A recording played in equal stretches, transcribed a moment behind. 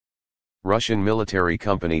Russian military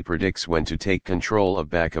company predicts when to take control of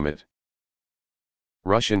Bakhmut.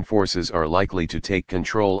 Russian forces are likely to take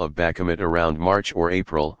control of Bakhmut around March or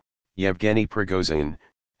April, Yevgeny Prigozhin,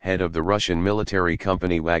 head of the Russian military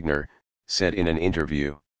company Wagner, said in an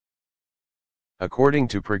interview. According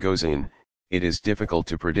to Prigozhin, it is difficult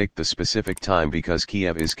to predict the specific time because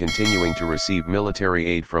Kiev is continuing to receive military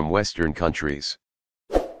aid from Western countries.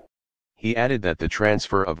 He added that the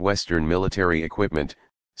transfer of Western military equipment,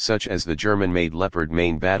 such as the German-made Leopard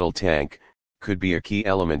main battle tank, could be a key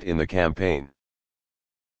element in the campaign.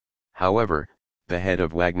 However, the head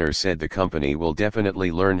of Wagner said the company will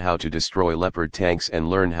definitely learn how to destroy Leopard tanks and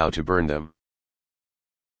learn how to burn them.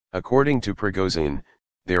 According to Prigozhin,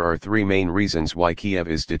 there are three main reasons why Kiev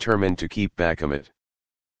is determined to keep Bakhmut.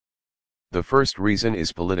 The first reason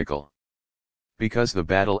is political. Because the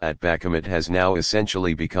battle at Bakhmut has now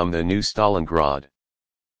essentially become the new Stalingrad.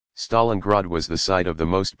 Stalingrad was the site of the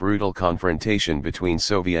most brutal confrontation between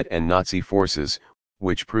Soviet and Nazi forces,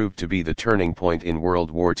 which proved to be the turning point in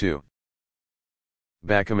World War II.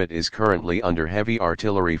 Bakhmut is currently under heavy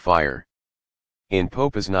artillery fire. In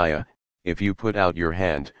Popasnaya, if you put out your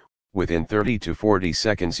hand, within 30 to 40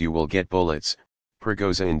 seconds you will get bullets,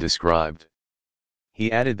 Prigozhin described.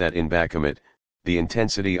 He added that in Bakhmut, the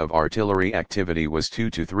intensity of artillery activity was 2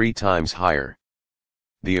 to 3 times higher.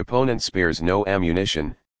 The opponent spares no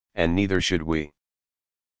ammunition, and neither should we.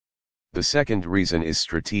 The second reason is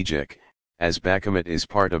strategic, as Bakhmut is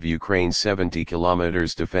part of Ukraine's 70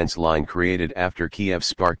 km defense line created after Kiev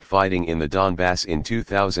sparked fighting in the Donbass in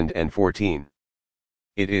 2014.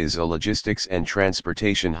 It is a logistics and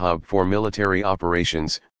transportation hub for military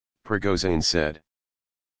operations, Prigozhin said.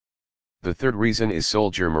 The third reason is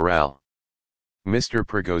soldier morale. Mr.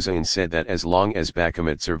 Prigozhin said that as long as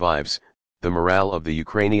Bakhmut survives, the morale of the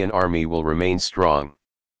Ukrainian army will remain strong.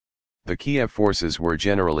 The Kiev forces were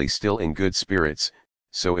generally still in good spirits,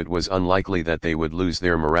 so it was unlikely that they would lose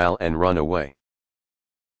their morale and run away.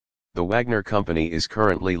 The Wagner company is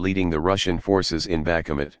currently leading the Russian forces in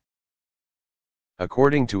Bakhmut.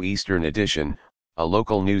 According to Eastern Edition, a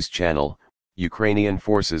local news channel, Ukrainian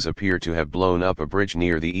forces appear to have blown up a bridge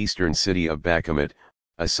near the eastern city of Bakhmut,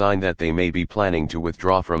 a sign that they may be planning to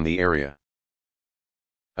withdraw from the area.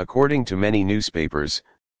 According to many newspapers,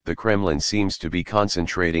 the Kremlin seems to be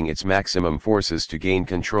concentrating its maximum forces to gain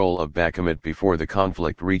control of Bakhmut before the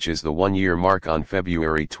conflict reaches the one-year mark on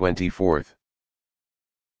February 24.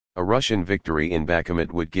 A Russian victory in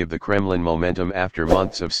Bakhmut would give the Kremlin momentum after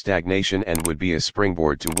months of stagnation and would be a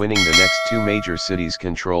springboard to winning the next two major cities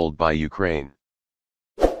controlled by Ukraine.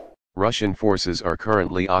 Russian forces are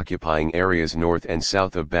currently occupying areas north and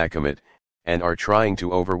south of Bakhmut, and are trying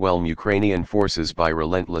to overwhelm Ukrainian forces by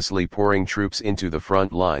relentlessly pouring troops into the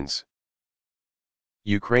front lines.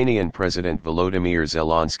 Ukrainian President Volodymyr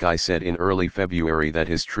Zelensky said in early February that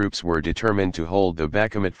his troops were determined to hold the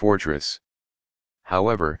Bakhmut fortress.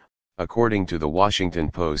 However, according to the Washington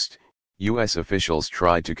Post, U.S. officials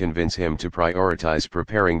tried to convince him to prioritize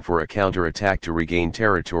preparing for a counterattack to regain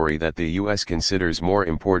territory that the U.S. considers more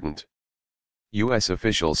important. U.S.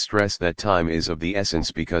 officials stress that time is of the essence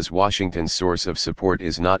because Washington's source of support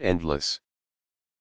is not endless.